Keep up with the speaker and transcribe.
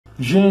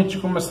Gente,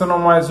 começando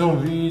mais um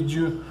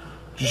vídeo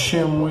de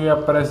Shenmue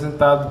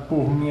apresentado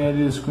por mim,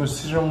 Elisco.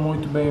 Sejam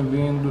muito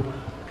bem-vindos.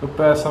 Eu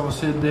peço a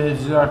você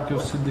desde já que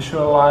você deixe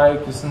o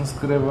like e se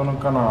inscreva no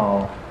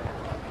canal.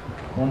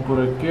 Vamos por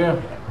aqui.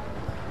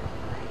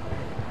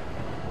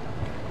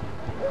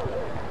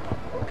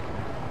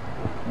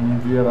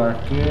 Vamos virar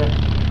aqui.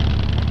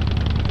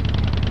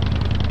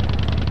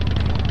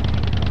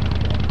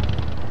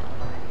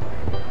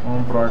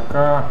 Vamos pra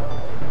cá.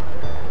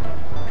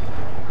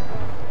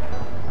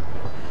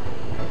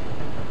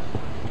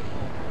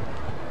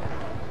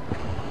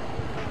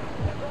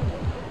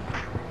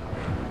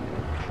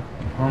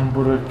 Vamos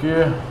por aqui.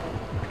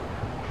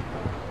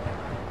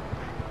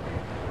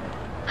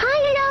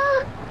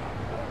 Hiya!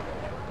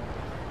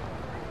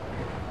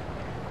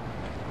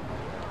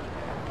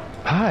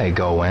 Hi,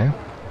 Gowan.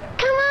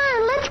 Come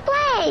on, let's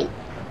play!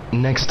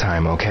 Next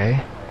time, okay?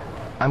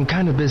 I'm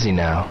kind of busy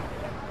now.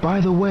 By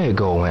the way,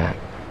 Gowan,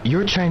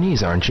 you're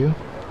Chinese, aren't you?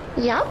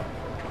 Yup,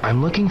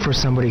 I'm looking for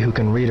somebody who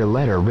can read a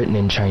letter written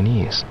in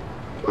Chinese.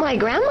 my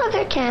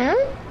grandmother can.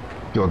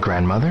 Your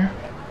grandmother?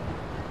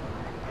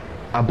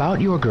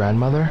 About your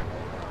grandmother?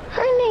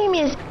 Her name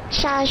is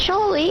Sha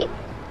Sholi.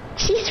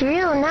 She's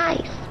real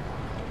nice.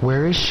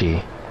 Where is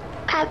she?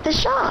 At the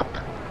shop.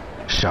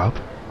 Shop?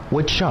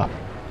 What shop?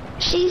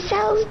 She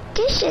sells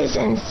dishes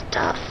and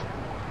stuff.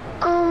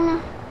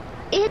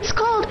 It's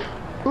called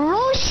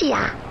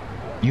Roxia.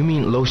 You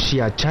mean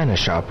Loxia China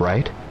shop,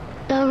 right?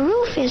 The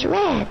roof is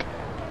red.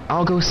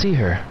 I'll go see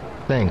her.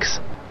 Thanks.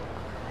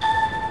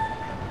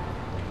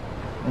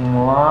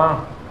 Vamos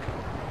lá.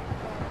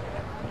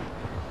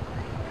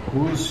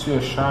 Rússia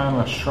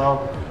China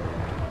Shop.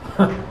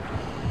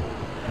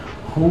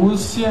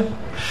 Rússia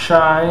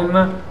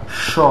China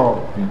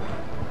Shop.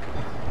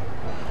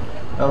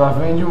 Ela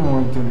vende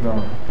muito,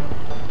 então.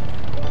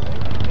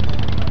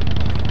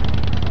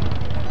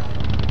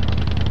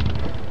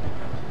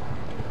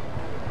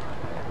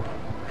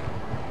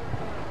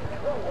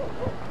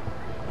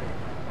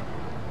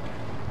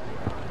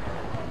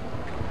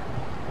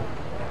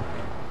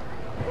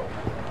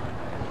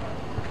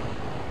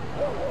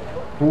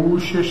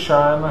 Rússia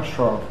China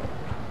Shop.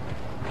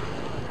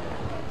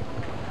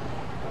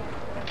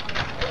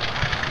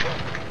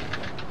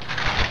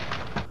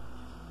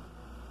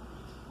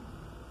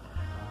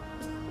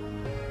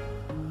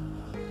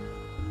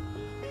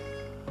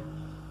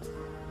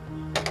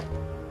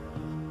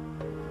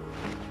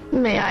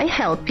 May I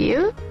help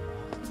you?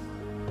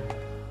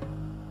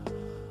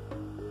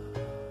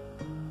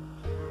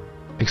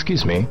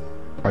 Excuse me,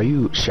 are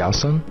you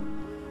Xiaosun?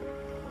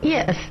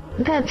 Yes,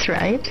 that's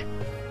right.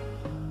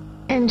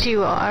 And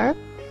you are?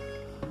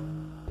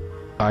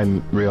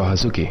 I'm Ryo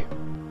Hazuki.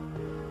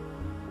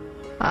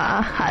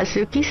 Ah,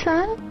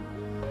 Hazuki-san?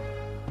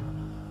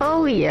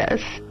 Oh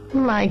yes,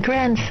 my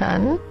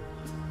grandson.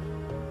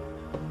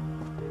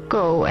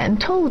 Go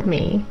and told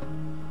me.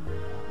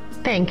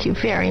 Thank you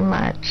very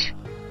much.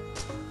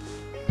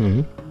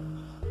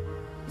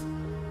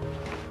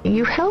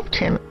 You helped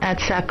him at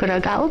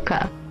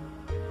Sakuragaoka.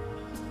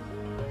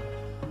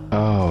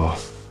 Oh,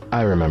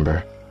 I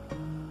remember.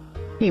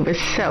 He was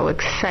so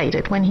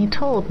excited when he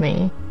told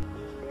me.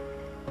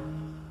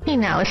 He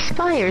now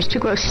aspires to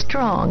grow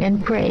strong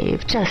and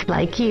brave, just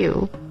like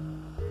you.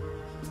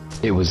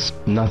 It was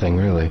nothing,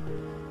 really.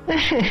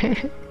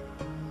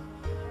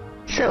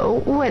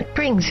 So, what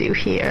brings you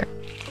here?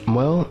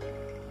 Well,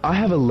 I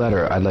have a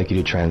letter I'd like you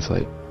to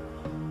translate.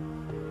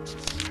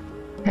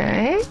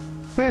 Eh?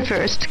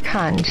 Reversed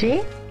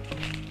kanji?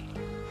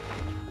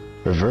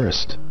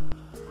 Reversed?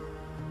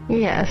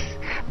 Yes,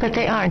 but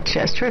they aren't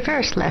just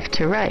reversed left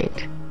to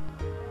right.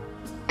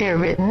 They're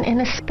written in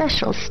a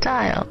special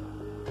style.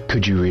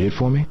 Could you read it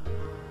for me?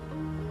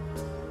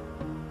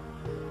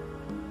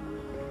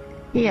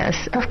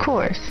 Yes, of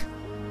course.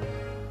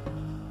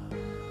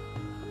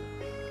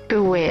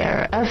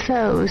 Beware of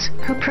those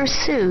who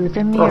pursue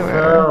the mirror.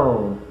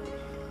 Troféu.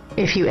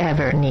 If you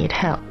ever need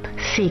help,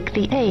 seek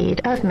the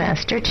aid of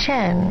Master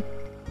Chen.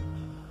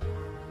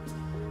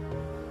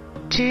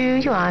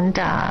 Zhu Yuan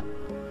Da.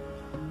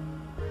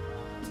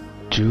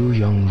 Zhu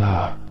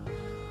Yongla.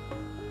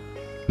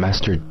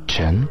 Master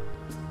Chen?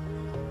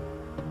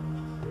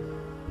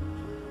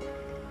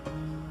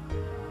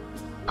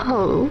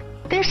 Oh,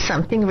 there's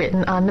something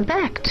written on the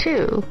back,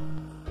 too.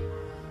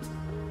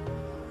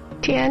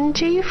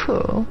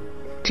 Tianjifu,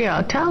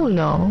 Jiao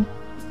Taolong,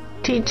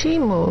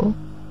 Tijimu,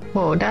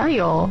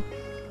 Wodayo.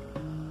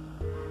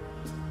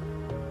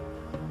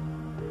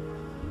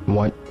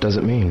 What does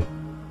it mean?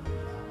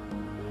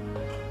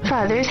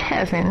 Father's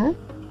heaven,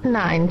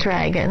 9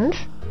 dragons,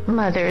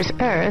 Mother's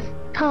earth,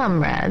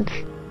 comrades.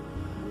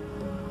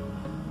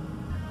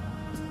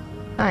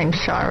 I'm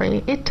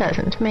sorry, it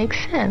doesn't make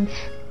sense.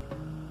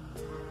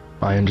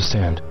 I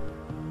understand.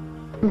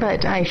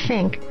 But I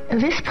think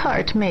this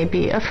part may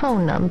be a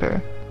phone number.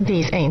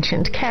 These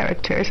ancient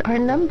characters are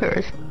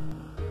numbers.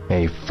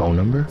 A phone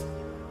number?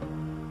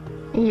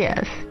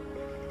 Yes.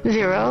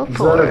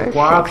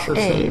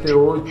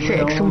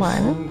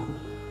 046861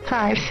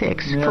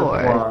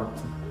 564.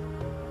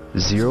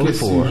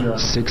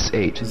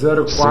 0468 0468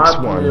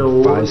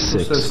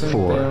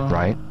 61564,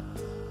 right?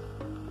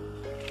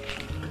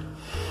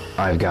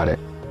 I've got it.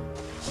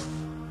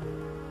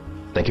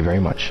 Thank you very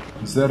much.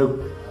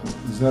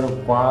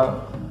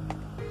 04.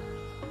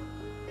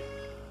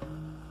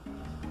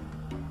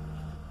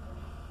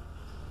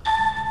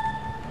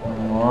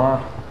 Vamos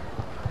lá.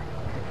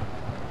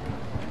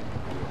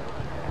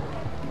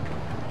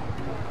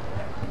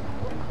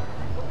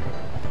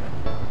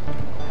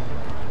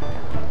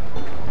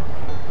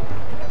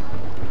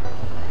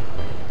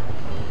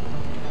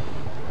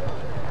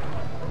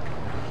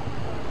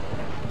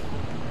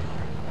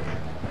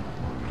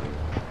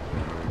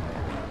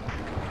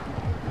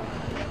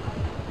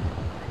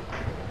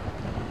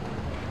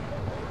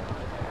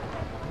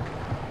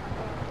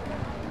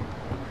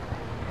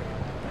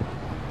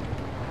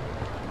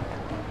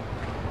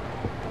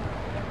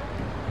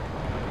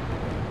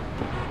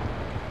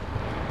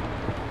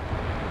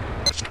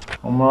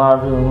 Vamos lá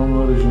ver o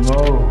número de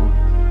novo.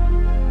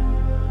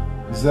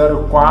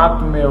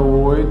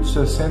 0468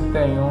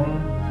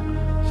 61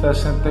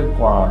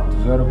 64.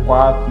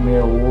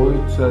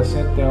 0468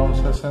 61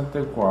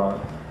 64.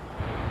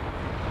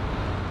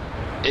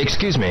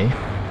 Excuse me.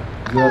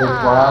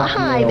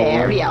 Hi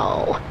there,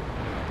 yo.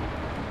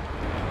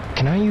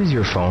 Can I use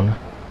your phone?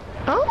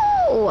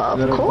 Oh,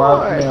 of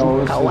course.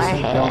 Go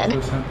ahead.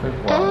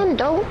 And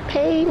don't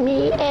pay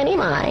me any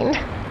mind.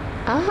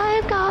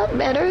 I've got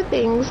better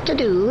things to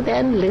do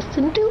than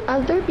listen to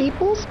other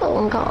people's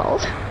phone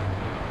calls.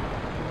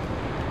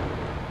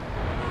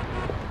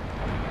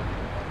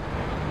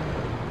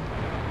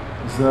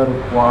 Zero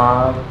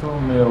quatro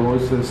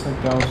 68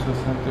 61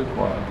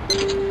 64.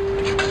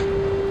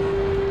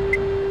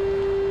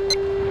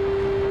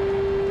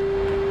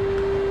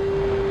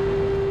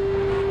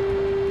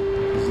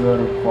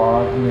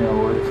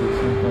 0468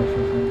 61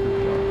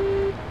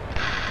 64.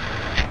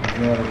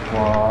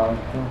 04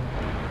 68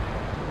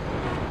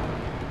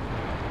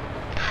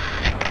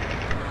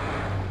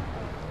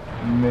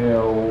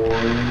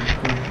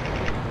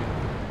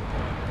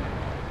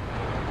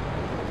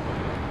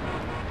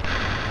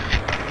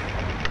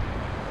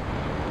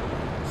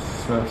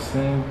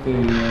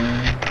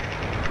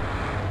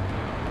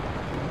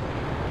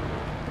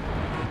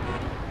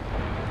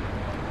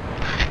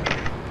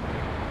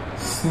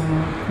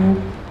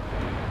 61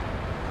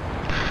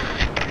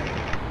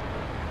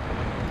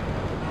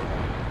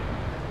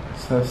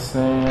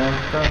 5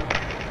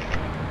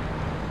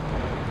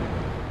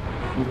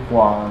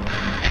 64.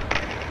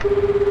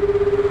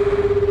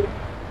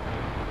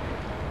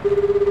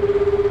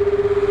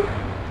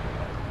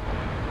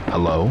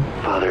 Hello?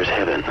 Father's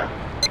heaven.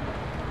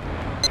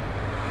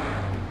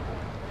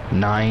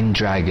 9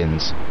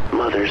 dragons.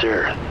 Mother's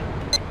earth.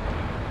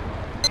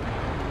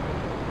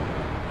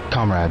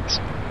 Comrades.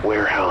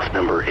 Warehouse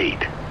number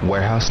 8.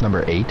 Warehouse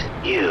number 8?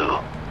 You.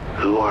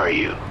 Who are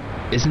you?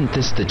 Isn't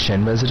this the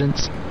Chen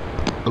residence?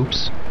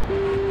 Oops.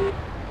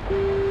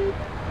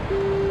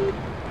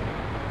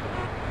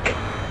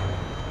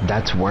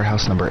 That's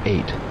warehouse number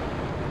 8.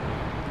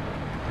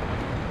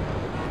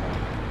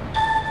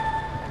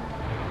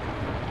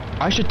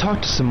 I should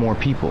talk to some more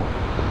people.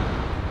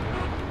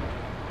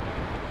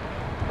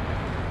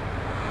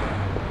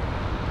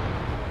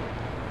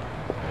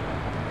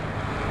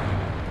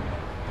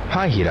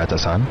 Hi,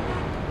 Hirata-san.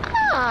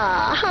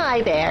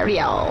 Hi there,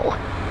 yo.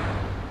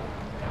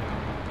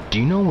 Do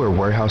you know where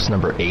warehouse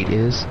number 8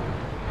 is?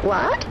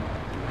 What?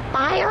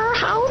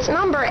 Firehouse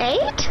number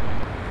 8?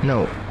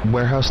 No,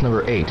 warehouse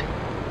number 8.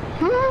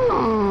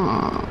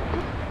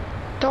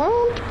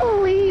 Don't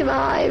believe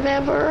I've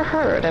ever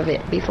heard of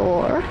it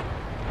before.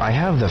 I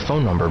have the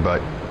phone number,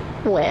 but...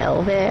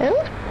 Well then,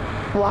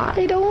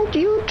 why don't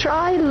you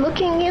try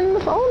looking in the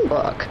phone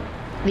book?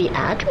 The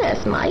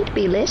address might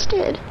be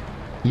listed.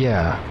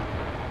 Yeah.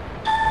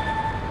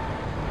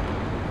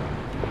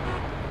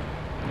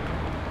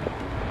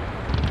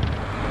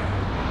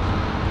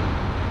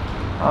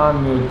 Ah,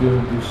 meu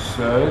Deus do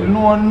céu, ele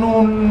não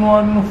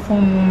olha no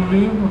fundo no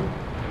livro.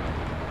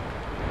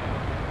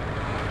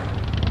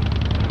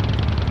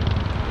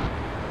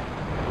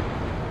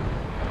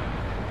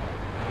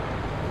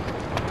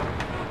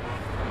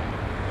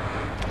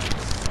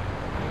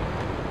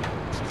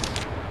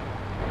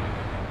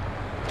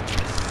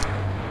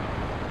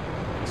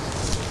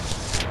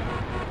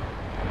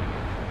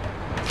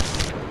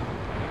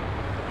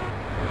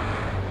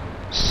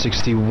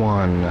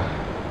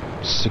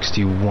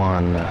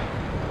 Sixty-one.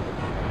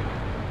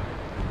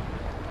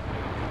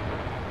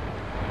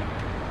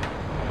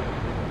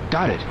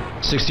 Got it.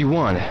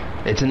 61.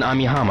 It's in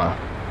Amihama.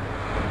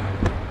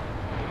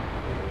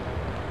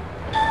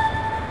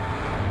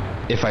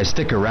 If I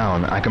stick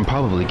around, I can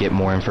probably get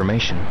more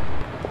information.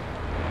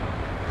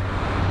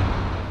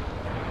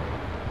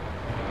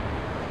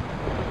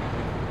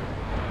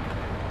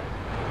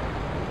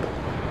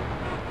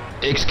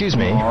 Excuse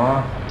me.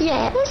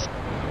 Yes?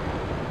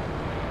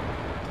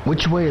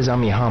 Which way is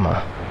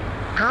Amihama?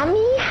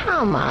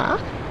 Amihama?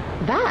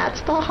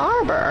 That's the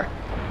harbor.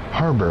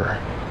 Harbor.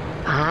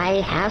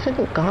 I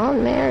haven't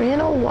gone there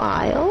in a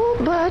while,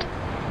 but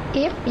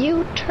If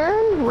you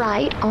turn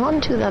right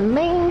onto the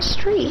main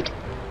street,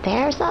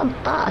 there's a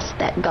bus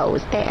that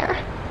goes there.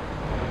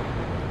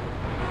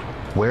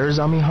 Where is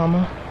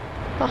Amihama?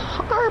 The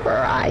harbor,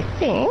 I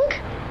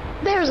think.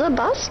 There's a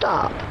bus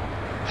stop.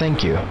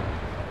 Thank you.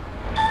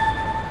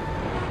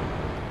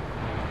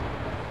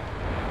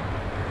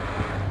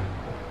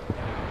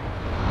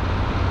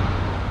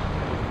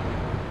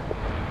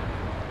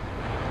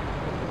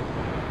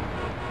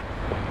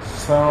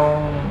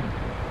 São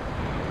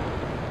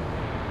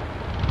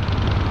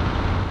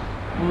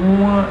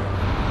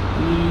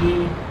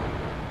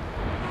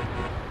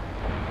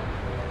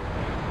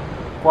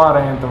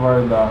 1h40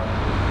 vai dar.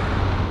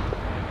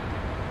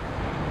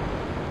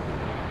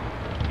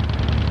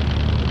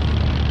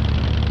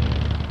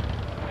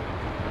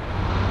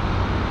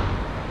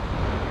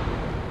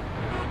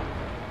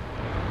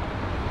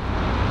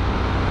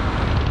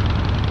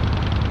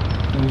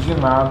 Não entendi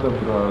nada,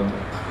 brother.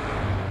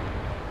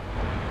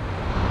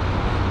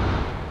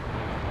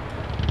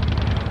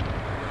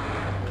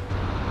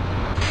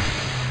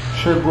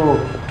 Chegou.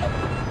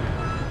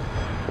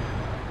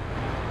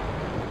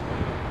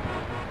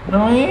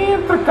 Não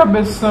entra,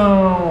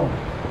 cabeção.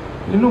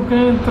 Ele não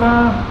quer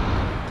entrar.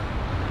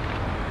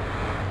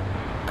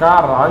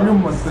 Caralho,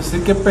 mano. Pensei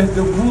que ia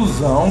perder o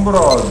busão,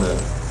 brother.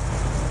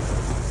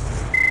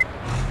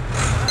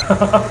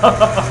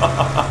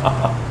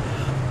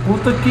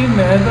 Puta que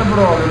merda,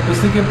 brother.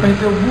 Pensei que ia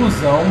perder o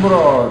busão,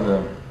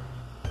 brother.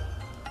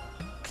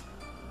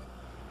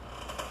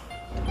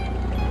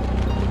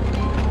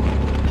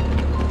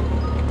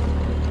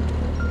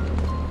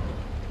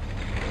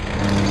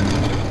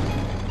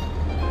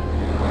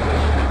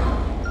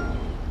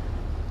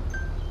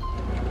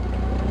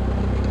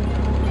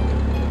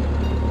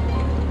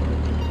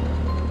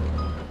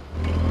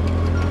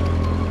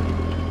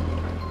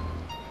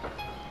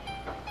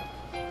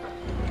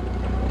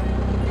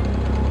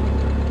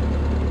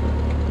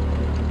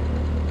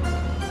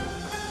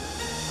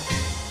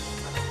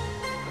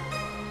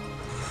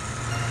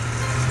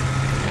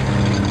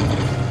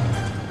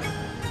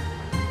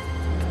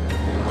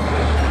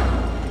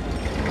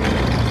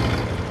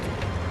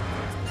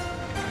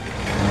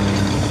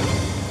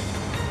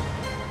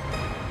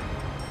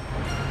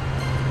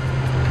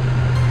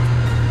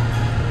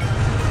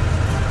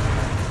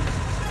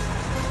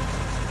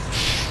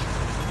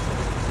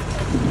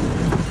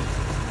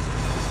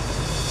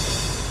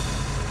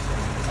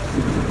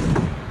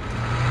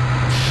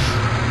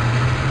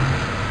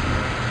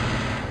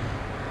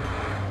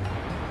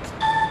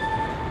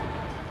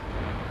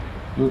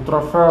 E o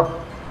troféu?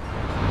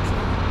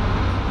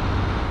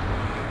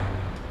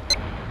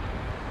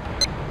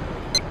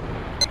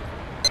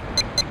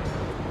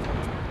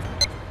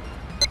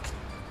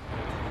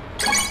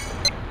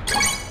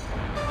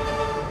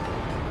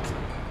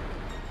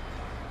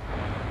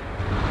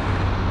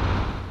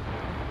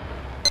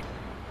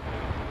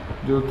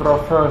 E o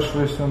troféu? Deixa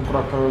eu ver se tem um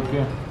troféu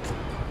aqui.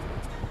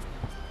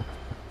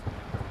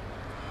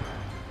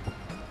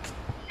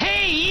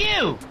 Hey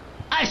you!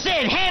 I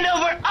said hand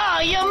over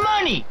all your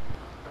money!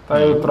 Tá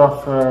aí o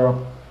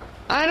troféu.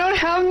 I don't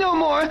have no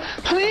more.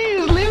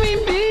 Please, let me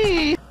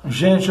be.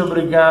 Gente,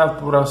 obrigado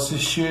por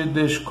assistir.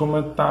 Deixe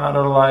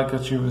comentário, like,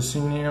 ative o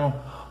sininho.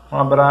 Um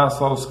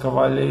abraço aos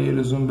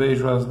cavalheiros, um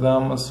beijo às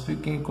damas.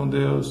 Fiquem com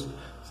Deus.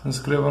 Se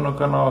inscreva no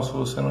canal se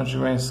você não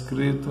tiver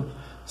inscrito.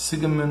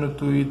 Siga-me no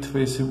Twitter,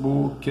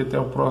 Facebook e até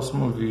o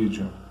próximo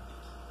vídeo.